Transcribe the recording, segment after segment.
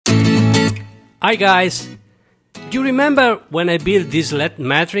Hi guys! Do you remember when I built this LED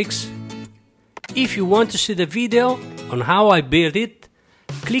matrix? If you want to see the video on how I built it,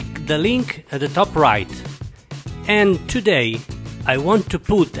 click the link at the top right. And today I want to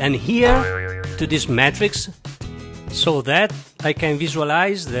put an ear to this matrix so that I can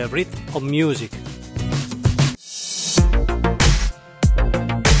visualize the rhythm of music.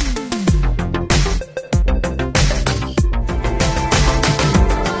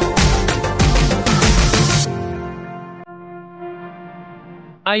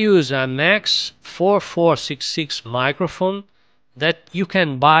 I use a MAX4466 microphone that you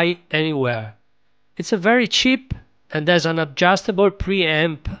can buy anywhere. It's a very cheap and has an adjustable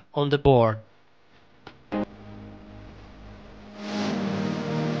preamp on the board.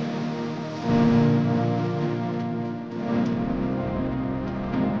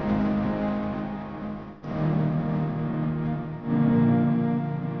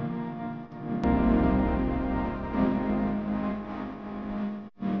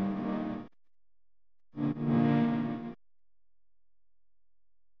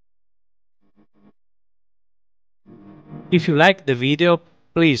 If you like the video,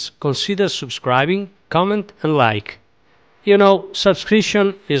 please consider subscribing, comment and like. You know,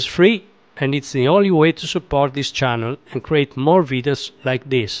 subscription is free and it's the only way to support this channel and create more videos like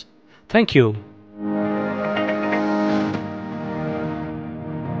this. Thank you.